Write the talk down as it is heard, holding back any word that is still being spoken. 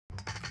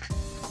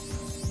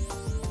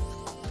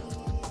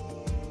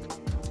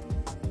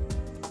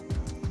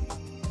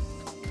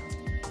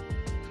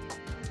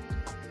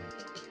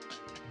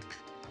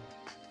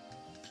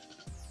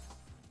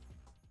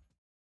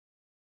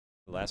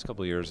The last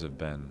couple of years have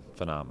been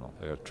phenomenal.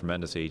 A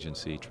tremendous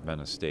agency,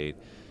 tremendous state.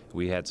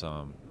 We had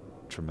some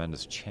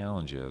tremendous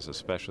challenges,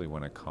 especially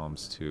when it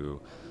comes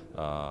to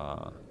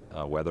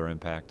weather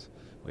impact.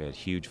 We had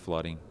huge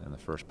flooding in the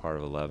first part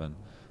of 11.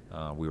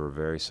 We were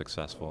very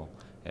successful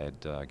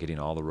at getting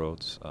all the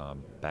roads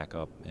back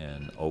up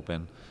and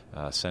open,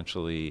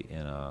 essentially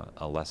in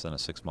a less than a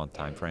 6-month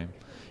time frame,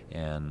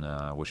 and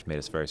which made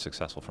us very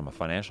successful from a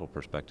financial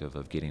perspective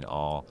of getting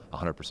all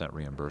 100%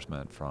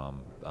 reimbursement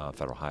from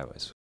federal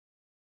highways.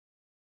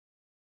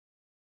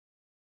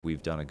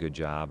 We've done a good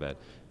job at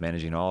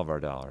managing all of our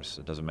dollars.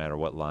 It doesn't matter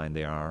what line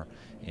they are,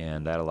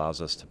 and that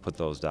allows us to put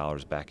those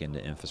dollars back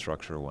into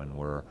infrastructure when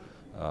we're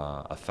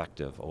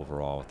effective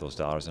overall with those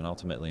dollars, and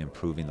ultimately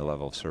improving the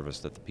level of service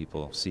that the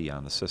people see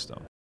on the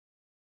system.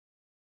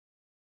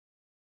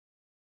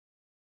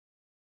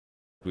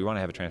 We want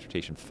to have a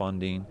transportation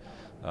funding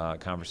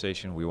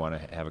conversation. We want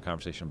to have a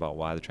conversation about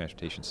why the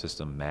transportation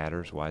system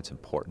matters, why it's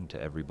important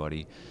to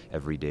everybody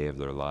every day of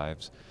their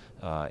lives,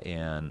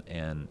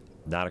 and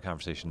not a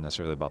conversation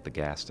necessarily about the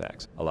gas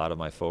tax. A lot of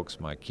my folks,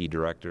 my key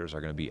directors,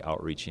 are going to be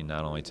outreaching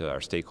not only to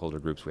our stakeholder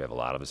groups. We have a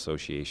lot of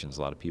associations,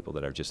 a lot of people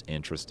that are just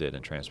interested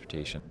in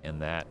transportation,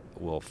 and that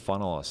will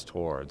funnel us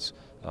towards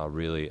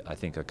really, I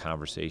think, a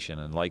conversation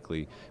and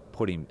likely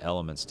putting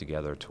elements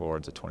together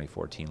towards a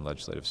 2014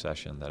 legislative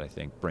session that I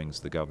think brings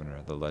the governor,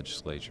 the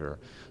legislature,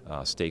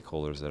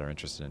 stakeholders that are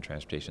interested in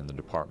transportation, the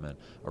department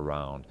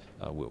around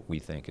what we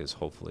think is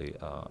hopefully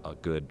a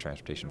good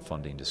transportation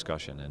funding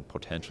discussion and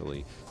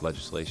potentially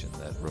legislation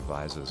that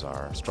revises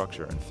our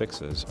structure and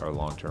fixes our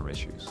long-term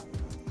issues.